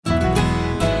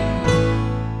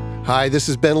Hi, this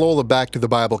is Ben Lola, Back to the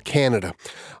Bible Canada.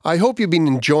 I hope you've been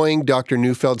enjoying Dr.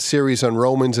 Neufeld's series on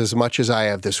Romans as much as I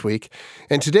have this week.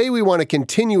 And today we want to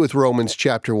continue with Romans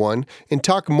chapter 1 and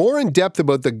talk more in depth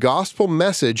about the gospel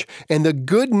message and the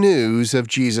good news of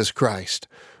Jesus Christ.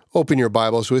 Open your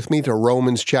Bibles with me to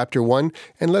Romans chapter 1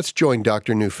 and let's join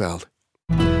Dr. Neufeld.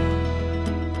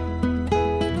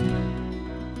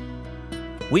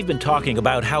 We've been talking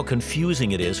about how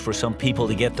confusing it is for some people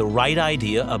to get the right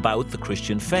idea about the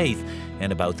Christian faith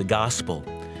and about the gospel.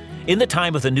 In the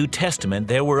time of the New Testament,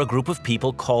 there were a group of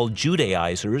people called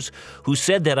Judaizers who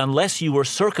said that unless you were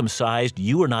circumcised,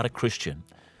 you were not a Christian.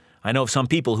 I know of some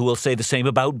people who will say the same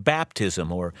about baptism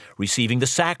or receiving the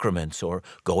sacraments or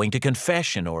going to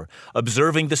confession or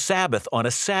observing the Sabbath on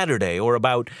a Saturday or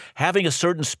about having a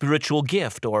certain spiritual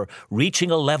gift or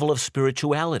reaching a level of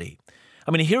spirituality. I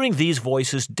mean, hearing these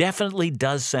voices definitely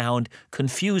does sound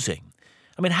confusing.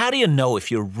 I mean, how do you know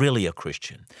if you're really a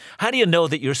Christian? How do you know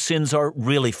that your sins are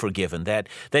really forgiven, that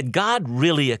God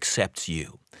really accepts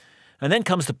you? And then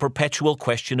comes the perpetual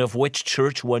question of which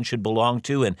church one should belong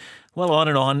to, and, well, on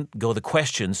and on go the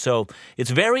questions. So it's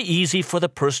very easy for the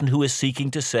person who is seeking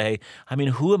to say,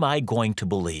 who am I going to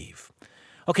believe?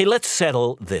 Okay, let's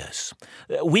settle this.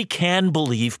 We can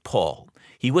believe Paul.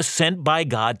 He was sent by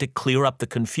God to clear up the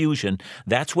confusion.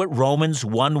 That's what Romans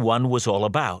 1:1 was all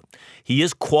about. He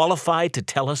is qualified to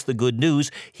tell us the good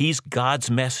news. He's God's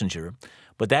messenger.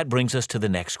 But that brings us to the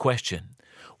next question.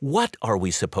 What are we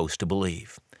supposed to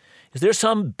believe? Is there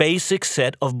some basic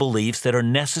set of beliefs that are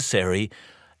necessary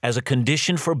as a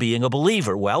condition for being a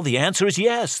believer? Well, the answer is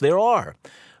yes, there are.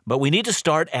 But we need to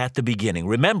start at the beginning.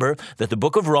 Remember that the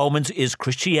book of Romans is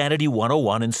Christianity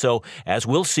 101, and so, as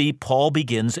we'll see, Paul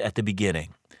begins at the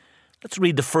beginning. Let's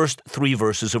read the first 3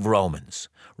 verses of Romans.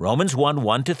 Romans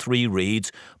 1:1-3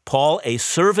 reads, Paul, a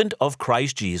servant of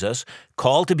Christ Jesus,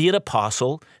 called to be an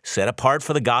apostle, set apart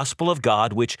for the gospel of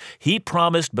God, which he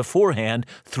promised beforehand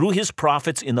through his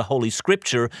prophets in the Holy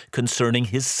Scripture concerning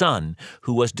his Son,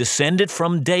 who was descended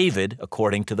from David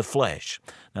according to the flesh.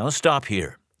 Now let's stop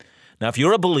here. Now, if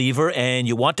you're a believer and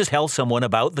you want to tell someone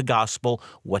about the gospel,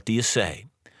 what do you say?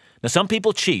 Now, some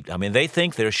people cheat. They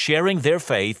think they're sharing their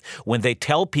faith when they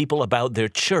tell people about their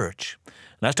church. And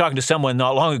I was talking to someone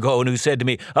not long ago who said to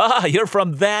me, you're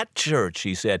from that church,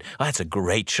 he said. That's a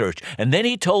great church. And then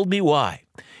he told me why.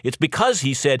 It's because,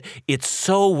 he said, it's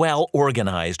so well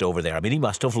organized over there. He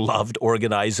must have loved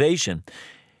organization.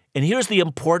 And here's the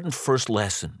important first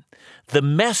lesson. The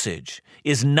message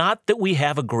is not that we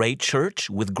have a great church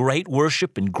with great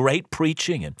worship and great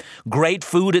preaching and great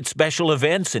food at special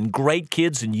events and great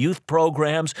kids and youth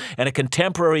programs and a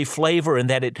contemporary flavor and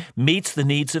that it meets the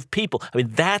needs of people.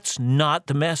 That's not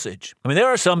the message. There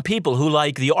are some people who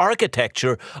like the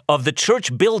architecture of the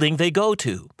church building they go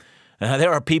to.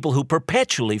 There are people who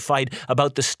perpetually fight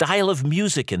about the style of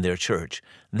music in their church.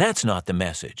 That's not the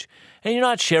message. And you're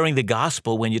not sharing the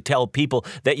gospel when you tell people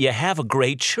that you have a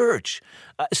great church.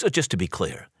 So just to be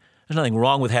clear, there's nothing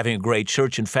wrong with having a great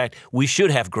church. In fact, we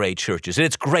should have great churches. And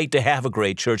it's great to have a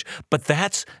great church, but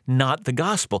that's not the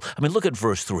gospel. Look at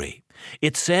verse 3.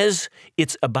 It says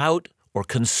it's about or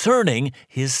concerning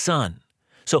his Son.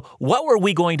 So what were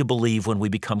we going to believe when we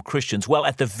become Christians? Well,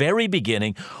 at the very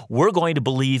beginning, we're going to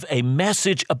believe a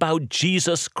message about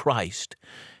Jesus Christ.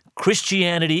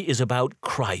 Christianity is about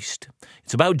Christ.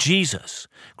 It's about Jesus.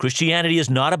 Christianity is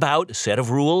not about a set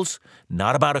of rules,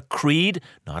 not about a creed,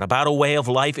 not about a way of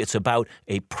life. It's about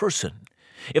a person.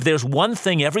 If there's one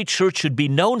thing every church should be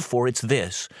known for, it's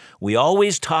this. We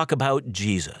always talk about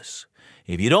Jesus.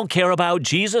 If you don't care about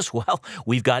Jesus, well,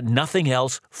 we've got nothing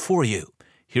else for you.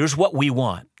 Here's what we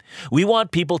want. We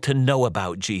want people to know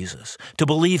about Jesus, to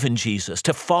believe in Jesus,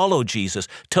 to follow Jesus,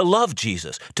 to love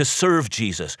Jesus, to serve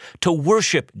Jesus, to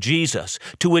worship Jesus,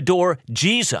 to adore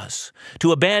Jesus,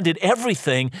 to abandon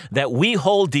everything that we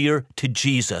hold dear to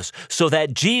Jesus, so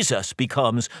that Jesus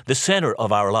becomes the center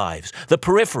of our lives, the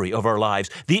periphery of our lives,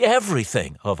 the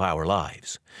everything of our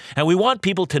lives. And we want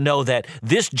people to know that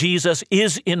this Jesus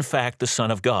is, in fact, the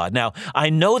Son of God. Now, I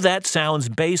know that sounds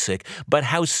basic, but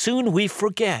how soon we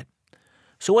forget.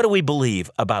 So what do we believe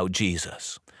about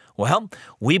Jesus? Well,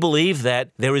 we believe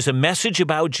that there is a message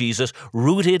about Jesus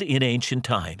rooted in ancient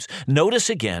times. Notice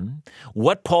again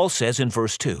what Paul says in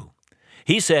verse 2.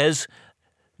 He says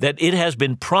that it has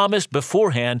been promised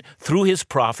beforehand through his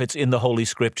prophets in the Holy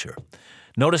Scripture.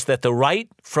 Notice that right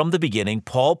from the beginning,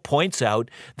 Paul points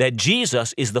out that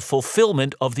Jesus is the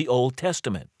fulfillment of the Old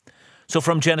Testament. So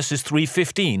from Genesis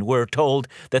 3:15, we're told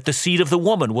that the seed of the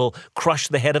woman will crush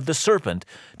the head of the serpent,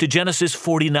 to Genesis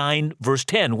 49, verse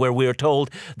 10, where we are told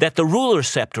that the ruler's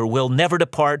scepter will never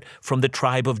depart from the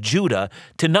tribe of Judah,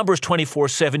 to Numbers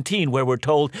 24:17, where we're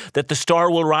told that the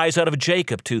star will rise out of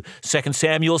Jacob, to 2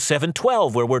 Samuel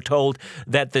 7:12, where we're told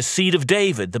that the seed of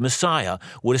David, the Messiah,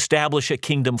 would establish a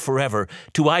kingdom forever,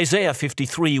 to Isaiah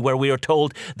 53, where we are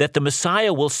told that the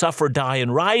Messiah will suffer, die,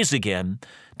 and rise again,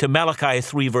 to Malachi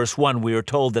 3, verse 1, we are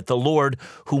told that the Lord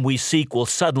whom we seek will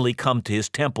suddenly come to his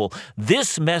temple.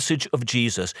 This message of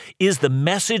Jesus is the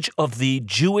message of the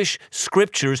Jewish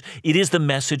scriptures. It is the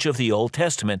message of the Old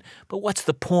Testament. But what's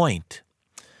the point?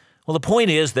 Well, the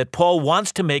point is that Paul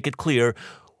wants to make it clear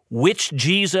which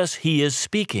Jesus he is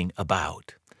speaking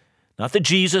about. Not the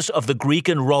Jesus of the Greek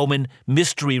and Roman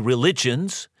mystery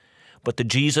religions, but the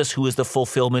Jesus who is the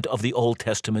fulfillment of the Old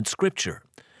Testament scripture.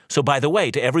 So by the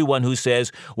way, to everyone who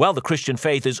says, well, the Christian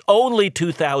faith is only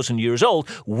 2,000 years old,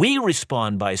 we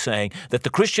respond by saying that the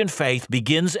Christian faith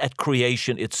begins at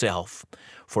creation itself.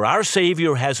 For our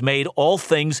Savior has made all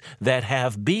things that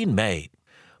have been made.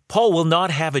 Paul will not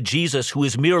have a Jesus who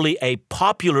is merely a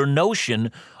popular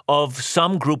notion of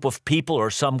some group of people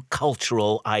or some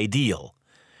cultural ideal.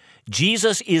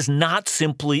 Jesus is not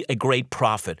simply a great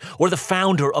prophet or the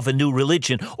founder of a new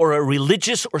religion or a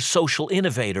religious or social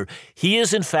innovator. He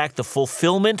is, in fact, the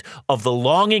fulfillment of the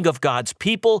longing of God's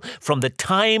people from the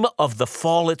time of the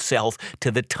fall itself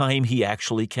to the time he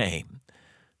actually came.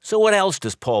 So what else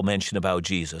does Paul mention about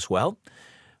Jesus? Well,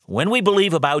 when we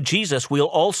believe about Jesus, we'll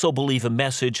also believe a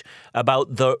message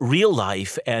about the real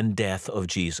life and death of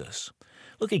Jesus.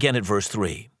 Look again at verse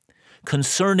 3.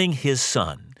 Concerning his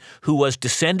son, who was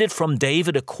descended from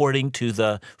David according to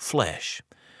the flesh.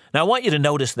 Now, I want you to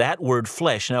notice that word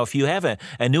flesh. Now, if you have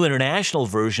a New International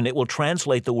Version, it will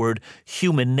translate the word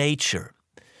human nature.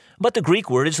 But the Greek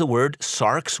word is the word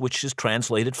sarx, which is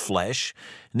translated flesh.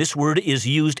 And this word is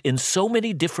used in so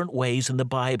many different ways in the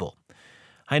Bible.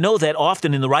 I know that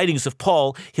often in the writings of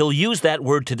Paul, he'll use that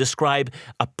word to describe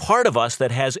a part of us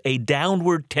that has a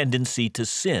downward tendency to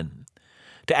sin.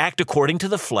 To act according to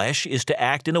the flesh is to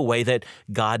act in a way that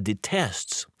God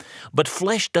detests. But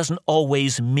flesh doesn't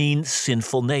always mean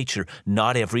sinful nature,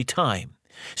 not every time.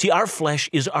 See, our flesh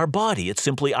is our body. It's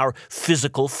simply our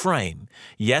physical frame.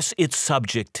 Yes, it's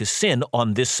subject to sin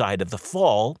on this side of the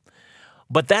fall,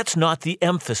 but that's not the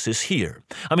emphasis here.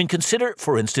 I mean, consider,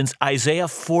 for instance, Isaiah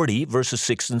 40, verses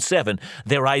 6 and 7.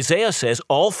 There Isaiah says,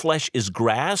 all flesh is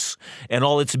grass, and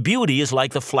all its beauty is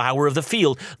like the flower of the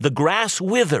field. The grass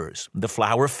withers, the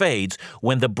flower fades.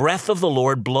 When the breath of the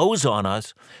Lord blows on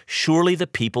us, surely the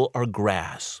people are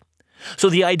grass. So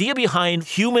the idea behind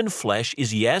human flesh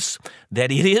is, yes,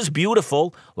 that it is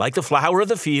beautiful, like the flower of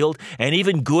the field, and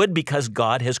even good because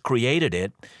God has created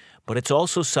it. But it's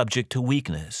also subject to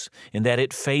weakness in that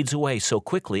it fades away so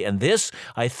quickly. And this,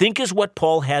 I think, is what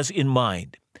Paul has in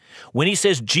mind. When he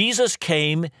says Jesus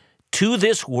came to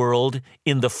this world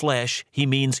in the flesh, he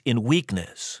means in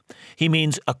weakness. He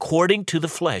means according to the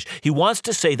flesh. He wants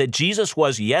to say that Jesus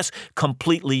was, yes,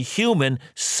 completely human,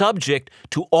 subject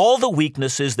to all the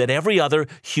weaknesses that every other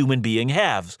human being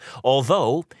has.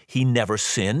 Although he never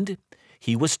sinned,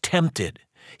 he was tempted.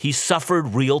 He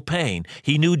suffered real pain.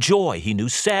 He knew joy. He knew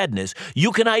sadness.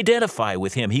 You can identify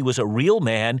with him. He was a real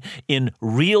man in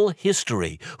real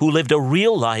history who lived a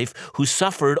real life, who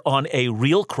suffered on a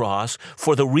real cross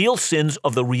for the real sins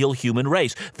of the real human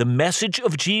race. The message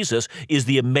of Jesus is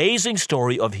the amazing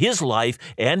story of his life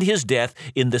and his death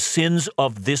in the sins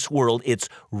of this world. It's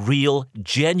real,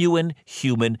 genuine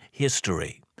human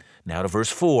history. Now to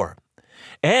verse 4.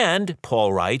 And,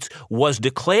 Paul writes, was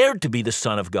declared to be the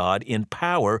Son of God in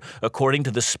power according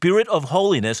to the Spirit of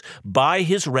holiness by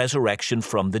his resurrection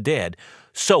from the dead.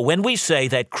 So when we say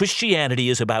that Christianity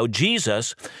is about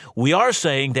Jesus, we are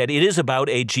saying that it is about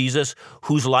a Jesus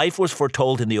whose life was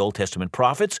foretold in the Old Testament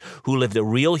prophets, who lived a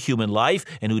real human life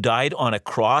and who died on a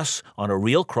cross, on a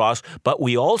real cross. But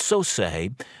we also say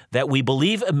that we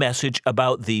believe a message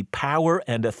about the power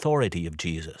and authority of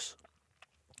Jesus.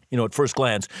 You know, at first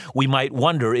glance, we might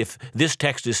wonder if this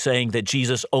text is saying that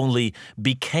Jesus only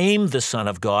became the Son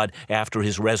of God after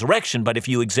his resurrection. But if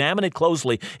you examine it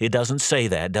closely, it doesn't say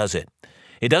that, does it?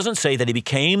 It doesn't say that he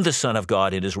became the Son of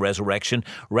God in his resurrection.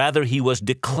 Rather, he was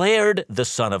declared the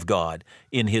Son of God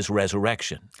in his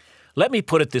resurrection. Let me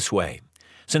put it this way.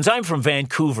 Since I'm from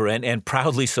Vancouver, and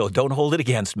proudly so, don't hold it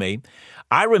against me,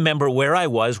 I remember where I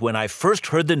was when I first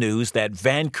heard the news that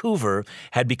Vancouver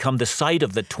had become the site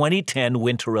of the 2010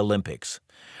 Winter Olympics.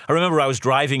 I remember I was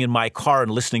driving in my car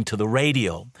and listening to the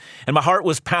radio, and my heart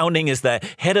was pounding as the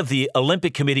head of the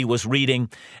Olympic Committee was reading,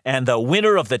 and the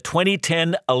winner of the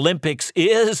 2010 Olympics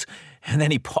is, and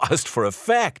then he paused for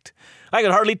effect. I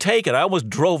could hardly take it. I almost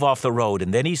drove off the road,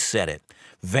 and then he said it,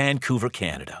 Vancouver,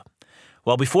 Canada.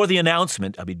 Well, before the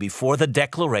announcement, before the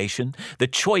declaration, the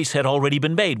choice had already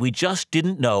been made. We just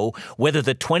didn't know whether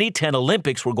the 2010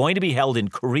 Olympics were going to be held in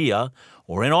Korea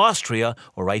or in Austria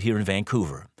or right here in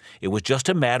Vancouver. It was just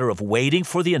a matter of waiting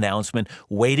for the announcement,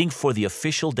 waiting for the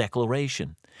official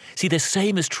declaration. See, the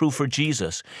same is true for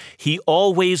Jesus. He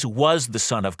always was the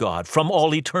Son of God from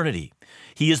all eternity.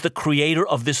 He is the creator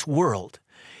of this world.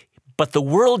 But the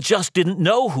world just didn't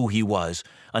know who he was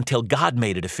until God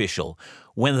made it official,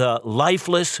 when the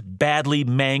lifeless, badly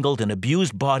mangled, and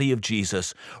abused body of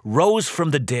Jesus rose from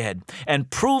the dead and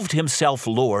proved himself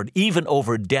Lord even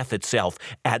over death itself.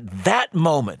 At that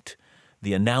moment,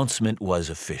 the announcement was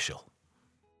official.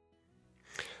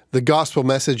 The gospel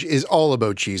message is all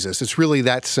about Jesus. It's really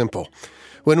that simple.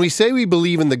 When we say we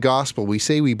believe in the gospel, we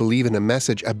say we believe in a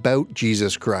message about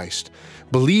Jesus Christ.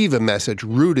 Believe a message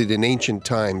rooted in ancient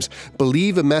times.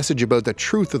 Believe a message about the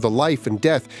truth of the life and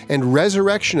death and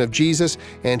resurrection of Jesus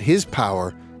and his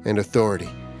power and authority.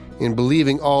 In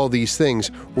believing all these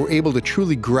things, we're able to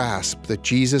truly grasp that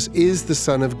Jesus is the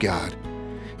Son of God.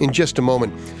 In just a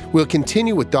moment, we'll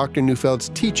continue with Dr. Neufeld's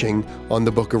teaching on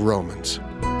the book of Romans.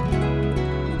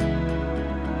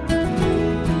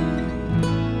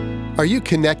 Are you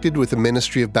connected with the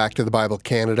ministry of Back to the Bible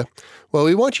Canada? Well,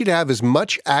 we want you to have as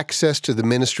much access to the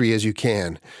ministry as you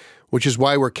can, which is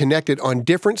why we're connected on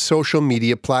different social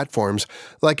media platforms,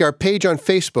 like our page on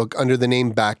Facebook under the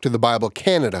name Back to the Bible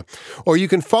Canada, or you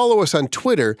can follow us on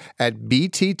Twitter at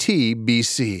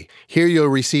BTTBC. Here you'll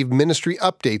receive ministry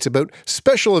updates about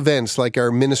special events like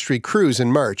our ministry cruise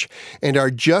in March and our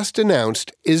just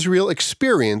announced Israel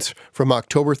experience from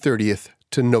October 30th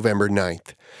to November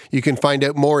 9th. You can find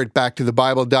out more at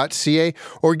backtothebible.ca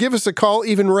or give us a call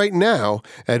even right now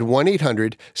at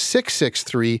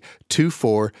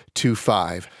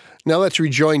 1-800-663-2425. Now let's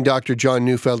rejoin Dr. John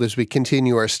Neufeld as we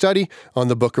continue our study on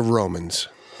the book of Romans.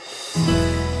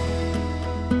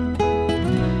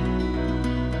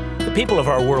 The people of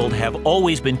our world have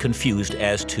always been confused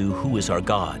as to who is our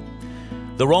God.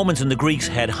 The Romans and the Greeks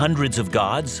had hundreds of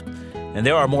gods, and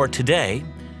there are more today.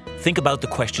 Think about the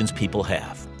questions people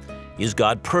have. Is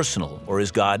God personal, or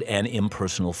is God an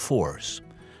impersonal force?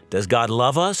 Does God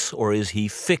love us, or is he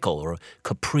fickle or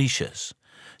capricious?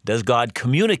 Does God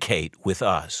communicate with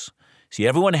us? See,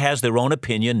 everyone has their own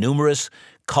opinion. Numerous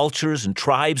cultures and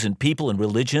tribes and people and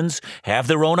religions have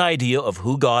their own idea of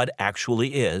who God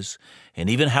actually is, and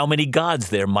even how many gods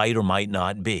there might or might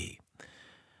not be.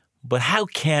 But how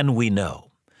can we know?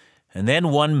 And then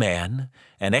one man,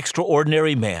 an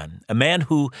extraordinary man, a man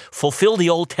who fulfilled the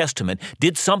Old Testament,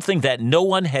 did something that no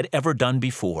one had ever done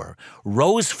before,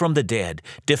 rose from the dead,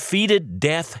 defeated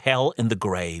death, hell, and the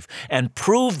grave, and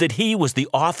proved that he was the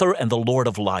author and the Lord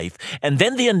of life. And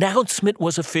then the announcement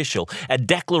was official. A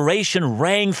declaration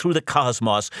rang through the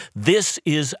cosmos. This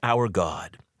is our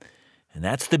God. And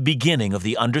that's the beginning of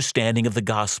the understanding of the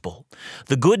gospel.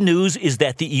 The good news is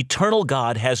that the eternal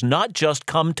God has not just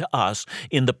come to us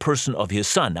in the person of his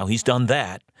Son. Now, he's done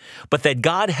that. But that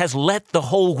God has let the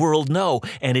whole world know,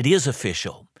 and it is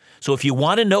official. So if you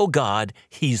want to know God,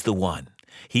 he's the one.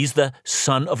 He's the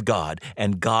Son of God,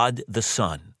 and God the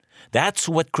Son. That's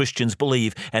what Christians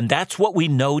believe, and that's what we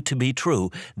know to be true.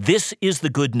 This is the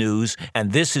good news,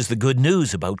 and this is the good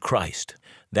news about Christ.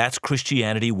 That's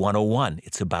Christianity 101.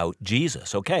 It's about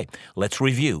Jesus. Okay, let's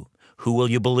review. Who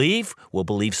will you believe? We'll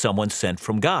believe someone sent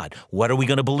from God. What are we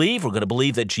going to believe? We're going to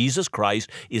believe that Jesus Christ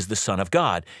is the Son of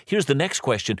God. Here's the next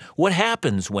question. What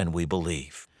happens when we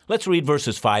believe? Let's read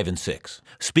verses 5 and 6.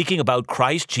 Speaking about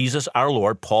Christ Jesus our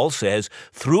Lord, Paul says,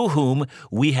 through whom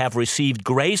we have received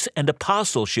grace and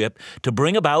apostleship to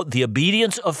bring about the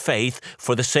obedience of faith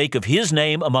for the sake of his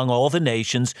name among all the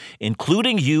nations,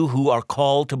 including you who are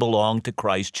called to belong to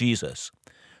Christ Jesus.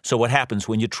 So what happens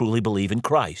when you truly believe in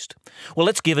Christ? Well,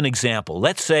 let's give an example.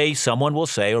 Let's say someone will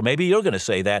say, or maybe you're going to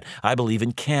say that, I believe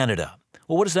in Canada.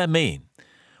 Well, what does that mean?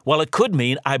 Well, it could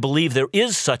mean I believe there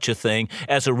is such a thing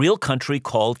as a real country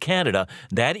called Canada.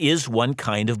 That is one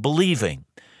kind of believing.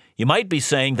 You might be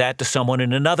saying that to someone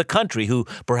in another country who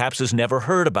perhaps has never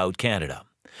heard about Canada.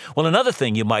 Well, another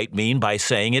thing you might mean by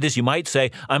saying it is you might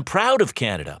say, I'm proud of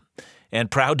Canada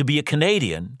and proud to be a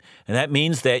Canadian. And that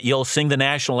means that you'll sing the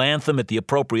national anthem at the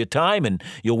appropriate time and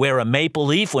you'll wear a maple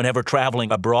leaf whenever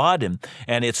traveling abroad.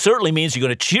 And it certainly means you're going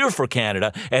to cheer for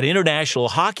Canada at international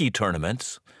hockey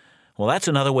tournaments. Well, that's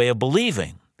another way of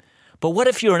believing. But what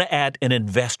if you're at an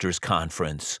investors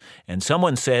conference and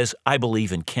someone says, I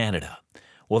believe in Canada?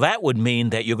 Well, that would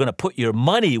mean that you're going to put your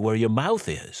money where your mouth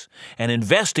is and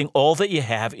investing all that you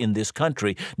have in this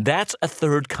country. That's a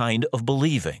third kind of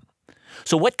believing.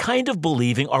 So what kind of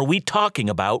believing are we talking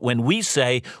about when we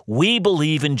say we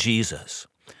believe in Jesus?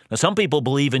 Now, some people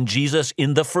believe in Jesus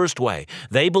in the first way.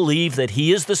 They believe that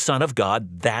he is the Son of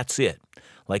God. That's it.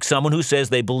 Like someone who says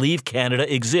they believe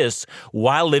Canada exists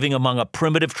while living among a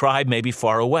primitive tribe maybe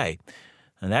far away.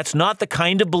 And that's not the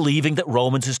kind of believing that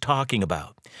Romans is talking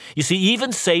about. You see,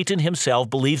 even Satan himself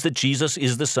believes that Jesus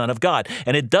is the Son of God,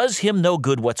 and it does him no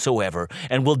good whatsoever,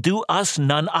 and will do us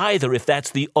none either if that's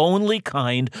the only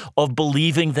kind of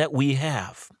believing that we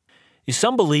have.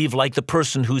 Some believe like the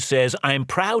person who says, I'm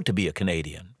proud to be a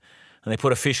Canadian, and they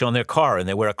put a fish on their car and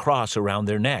they wear a cross around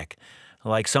their neck,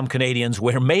 like some Canadians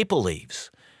wear maple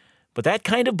leaves. But that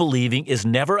kind of believing is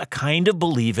never a kind of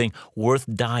believing worth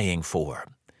dying for.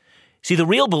 See, the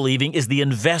real believing is the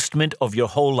investment of your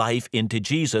whole life into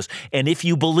Jesus. And if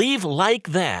you believe like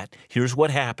that, here's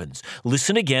what happens.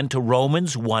 Listen again to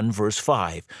Romans 1, verse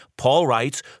 5. Paul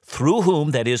writes, through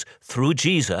whom, that is, through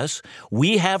Jesus,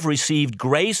 we have received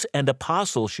grace and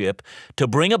apostleship to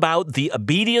bring about the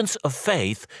obedience of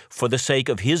faith for the sake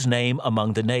of his name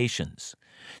among the nations.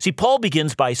 See, Paul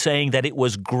begins by saying that it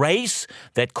was grace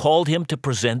that called him to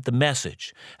present the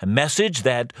message, a message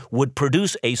that would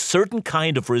produce a certain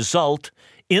kind of result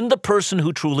in the person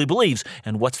who truly believes.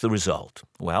 And what's the result?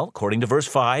 Well, according to verse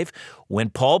 5, when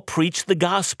Paul preached the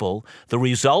gospel, the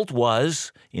result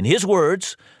was, in his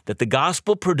words, that the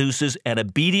gospel produces an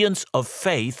obedience of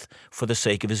faith for the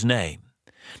sake of his name.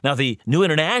 Now, the New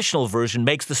International Version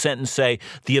makes the sentence say,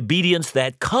 the obedience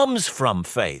that comes from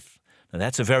faith. Now,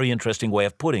 that's a very interesting way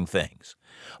of putting things.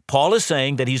 Paul is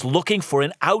saying that he's looking for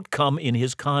an outcome in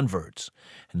his converts.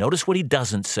 And notice what he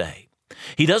doesn't say.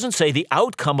 He doesn't say the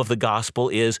outcome of the gospel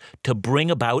is to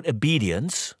bring about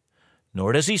obedience,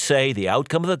 nor does he say the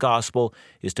outcome of the gospel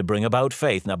is to bring about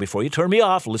faith. Now, before you turn me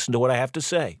off, listen to what I have to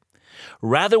say.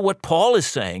 Rather, what Paul is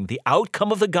saying, the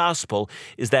outcome of the gospel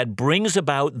is that brings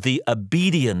about the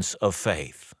obedience of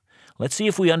faith. Let's see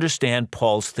if we understand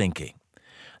Paul's thinking.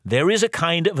 There is a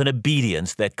kind of an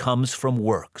obedience that comes from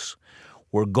works.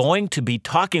 We're going to be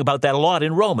talking about that a lot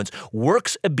in Romans.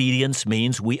 Works obedience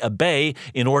means we obey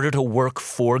in order to work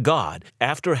for God.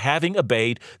 After having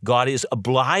obeyed, God is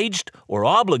obliged or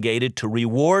obligated to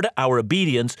reward our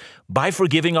obedience by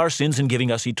forgiving our sins and giving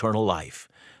us eternal life.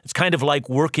 It's kind of like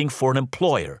working for an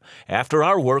employer. After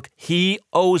our work, he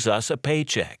owes us a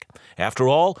paycheck. After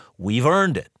all, we've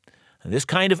earned it. And this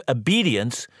kind of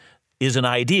obedience is an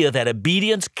idea that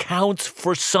obedience counts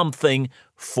for something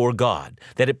for God,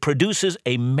 that it produces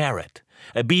a merit.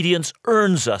 Obedience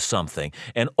earns us something.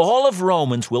 And all of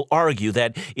Romans will argue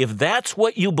that if that's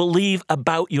what you believe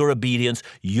about your obedience,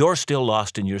 you're still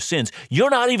lost in your sins. You're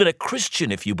not even a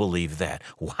Christian if you believe that.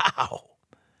 Wow.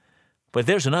 But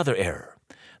there's another error.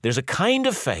 There's a kind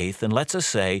of faith, and let's just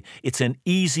say it's an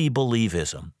easy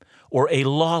believism or a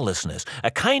lawlessness,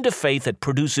 a kind of faith that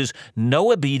produces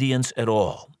no obedience at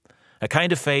all. A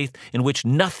kind of faith in which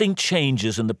nothing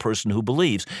changes in the person who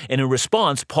believes. And in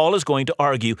response, Paul is going to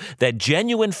argue that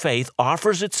genuine faith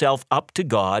offers itself up to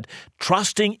God,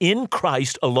 trusting in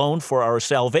Christ alone for our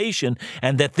salvation,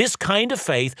 and that this kind of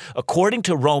faith, according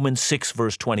to Romans 6,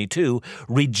 verse 22,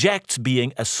 rejects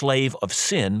being a slave of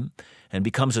sin and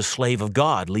becomes a slave of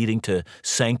God, leading to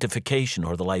sanctification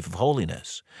or the life of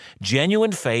holiness.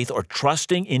 Genuine faith or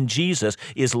trusting in Jesus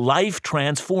is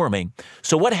life-transforming.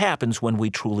 So what happens when we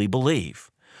truly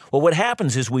believe? Well, what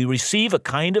happens is we receive a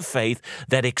kind of faith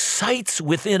that excites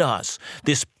within us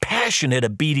this passionate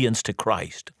obedience to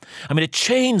Christ. A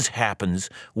change happens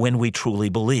when we truly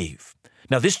believe.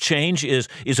 Now, this change is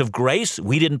of grace.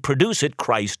 We didn't produce it,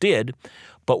 Christ did.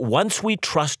 But once we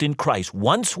trust in Christ,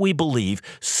 once we believe,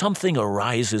 something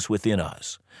arises within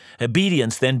us.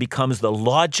 Obedience then becomes the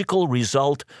logical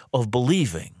result of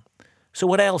believing. So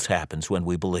what else happens when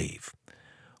we believe?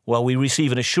 Well, we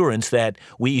receive an assurance that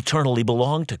we eternally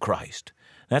belong to Christ.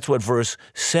 That's what verse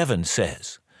 7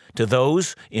 says. To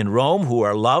those in Rome who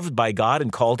are loved by God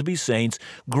and called to be saints,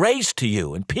 grace to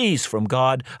you and peace from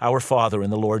God our Father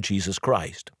and the Lord Jesus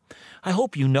Christ. I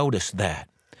hope you noticed that.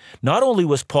 Not only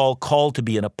was Paul called to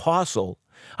be an apostle,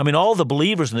 all the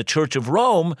believers in the Church of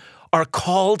Rome are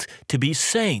called to be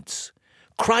saints.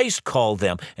 Christ called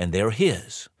them, and they're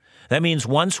his. That means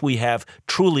once we have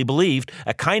truly believed,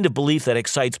 a kind of belief that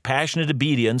excites passionate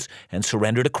obedience and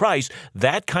surrender to Christ,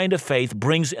 that kind of faith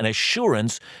brings an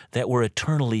assurance that we're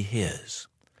eternally his.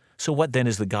 So what then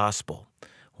is the gospel?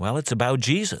 Well, it's about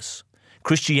Jesus.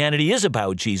 Christianity is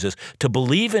about Jesus. To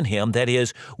believe in him, that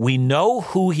is, we know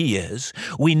who he is,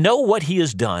 we know what he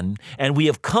has done, and we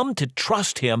have come to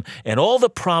trust him and all the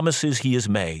promises he has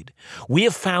made. We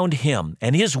have found him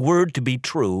and his word to be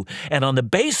true, and on the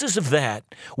basis of that,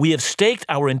 we have staked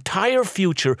our entire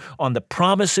future on the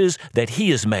promises that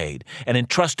he has made. And in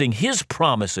trusting his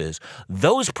promises,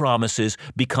 those promises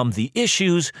become the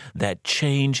issues that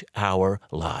change our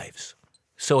lives.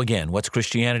 So again, what's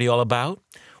Christianity all about?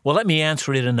 Well, let me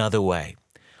answer it another way.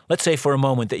 Let's say for a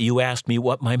moment that you asked me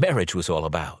what my marriage was all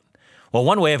about. Well,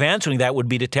 one way of answering that would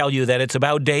be to tell you that it's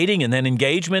about dating and then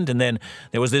engagement, and then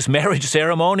there was this marriage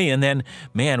ceremony, and then,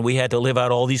 we had to live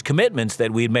out all these commitments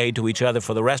that we'd made to each other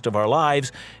for the rest of our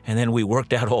lives, and then we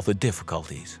worked out all the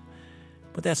difficulties.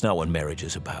 But that's not what marriage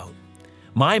is about.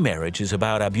 My marriage is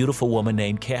about a beautiful woman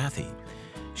named Kathy.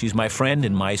 She's my friend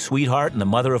and my sweetheart and the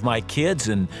mother of my kids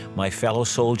and my fellow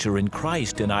soldier in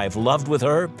Christ. And I've loved with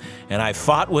her, and I've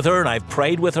fought with her, and I've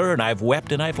prayed with her, and I've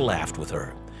wept and I've laughed with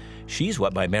her. She's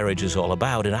what my marriage is all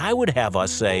about, and I would have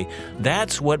us say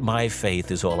that's what my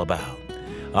faith is all about.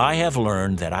 I have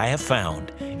learned that I have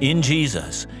found in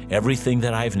Jesus everything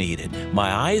that I've needed.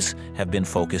 My eyes have been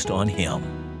focused on him.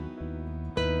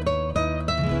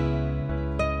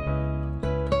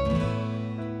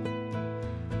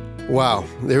 Wow,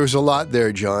 there was a lot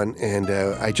there, John, and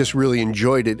I just really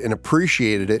enjoyed it and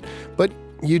appreciated it. But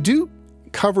you do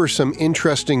cover some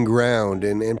interesting ground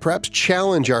and perhaps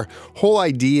challenge our whole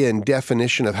idea and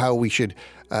definition of how we should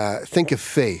think of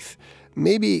faith.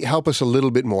 Maybe help us a little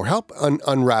bit more. Help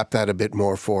unwrap that a bit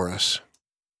more for us.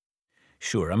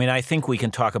 Sure. I think we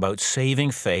can talk about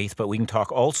saving faith, but we can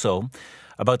talk also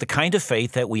about the kind of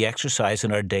faith that we exercise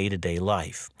in our day-to-day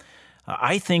life.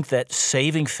 I think that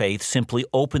saving faith simply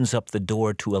opens up the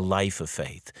door to a life of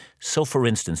faith. So, for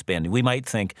instance, Ben, we might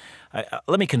think,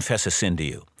 let me confess a sin to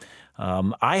you.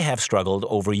 I have struggled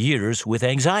over years with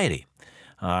anxiety.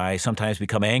 I sometimes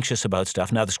become anxious about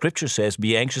stuff. Now, the Scripture says,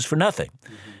 be anxious for nothing.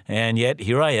 And yet,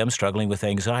 here I am struggling with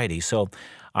anxiety. So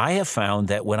I have found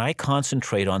that when I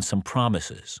concentrate on some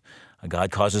promises,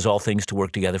 God causes all things to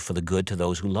work together for the good to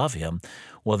those who love him.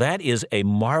 Well, that is a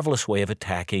marvelous way of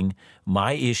attacking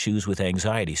my issues with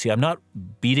anxiety. See, I'm not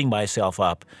beating myself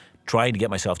up, trying to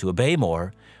get myself to obey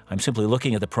more. I'm simply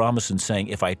looking at the promise and saying,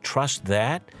 if I trust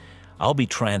that, I'll be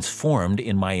transformed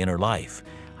in my inner life.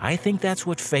 I think that's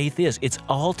what faith is. It's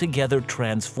altogether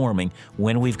transforming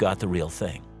when we've got the real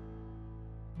thing.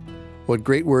 What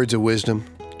great words of wisdom.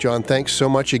 John, thanks so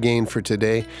much again for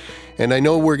today. And I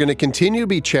know we're going to continue to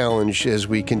be challenged as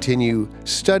we continue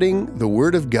studying the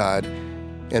Word of God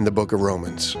and the book of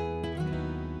Romans.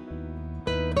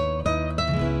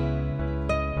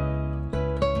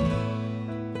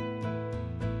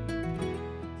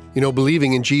 You know,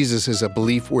 believing in Jesus is a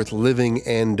belief worth living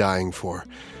and dying for.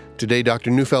 Today, Dr.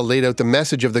 Neufeld laid out the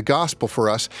message of the gospel for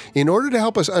us in order to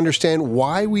help us understand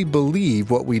why we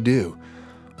believe what we do.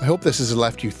 I hope this has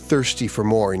left you thirsty for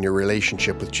more in your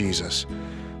relationship with Jesus.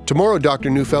 Tomorrow,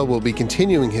 Dr. Neufeld will be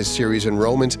continuing his series in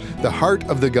Romans, The Heart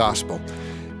of the Gospel,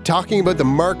 talking about the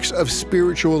marks of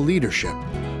spiritual leadership.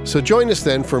 So join us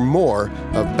then for more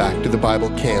of Back to the Bible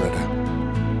Canada.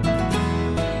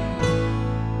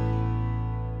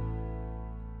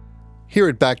 Here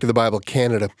at Back to the Bible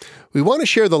Canada, we want to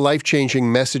share the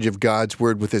life-changing message of God's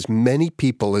Word with as many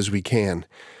people as we can.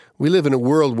 We live in a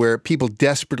world where people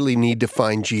desperately need to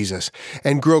find Jesus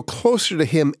and grow closer to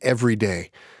him every day.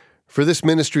 For this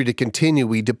ministry to continue,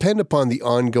 we depend upon the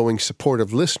ongoing support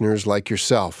of listeners like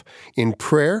yourself in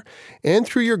prayer and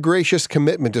through your gracious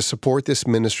commitment to support this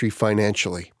ministry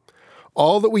financially.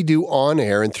 All that we do on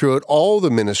air and throughout all the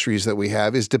ministries that we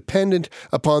have is dependent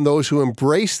upon those who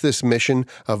embrace this mission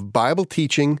of Bible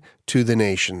teaching to the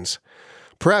nations.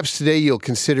 Perhaps today you'll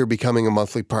consider becoming a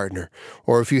monthly partner,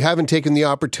 or if you haven't taken the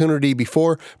opportunity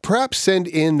before, perhaps send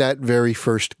in that very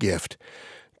first gift.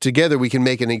 Together we can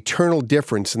make an eternal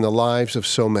difference in the lives of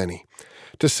so many.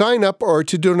 To sign up or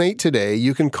to donate today,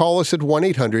 you can call us at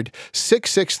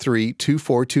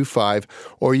 1-800-663-2425,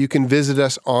 or you can visit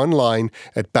us online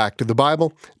at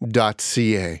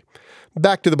backtothebible.ca.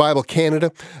 Back to the Bible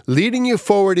Canada, leading you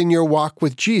forward in your walk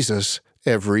with Jesus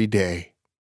every day.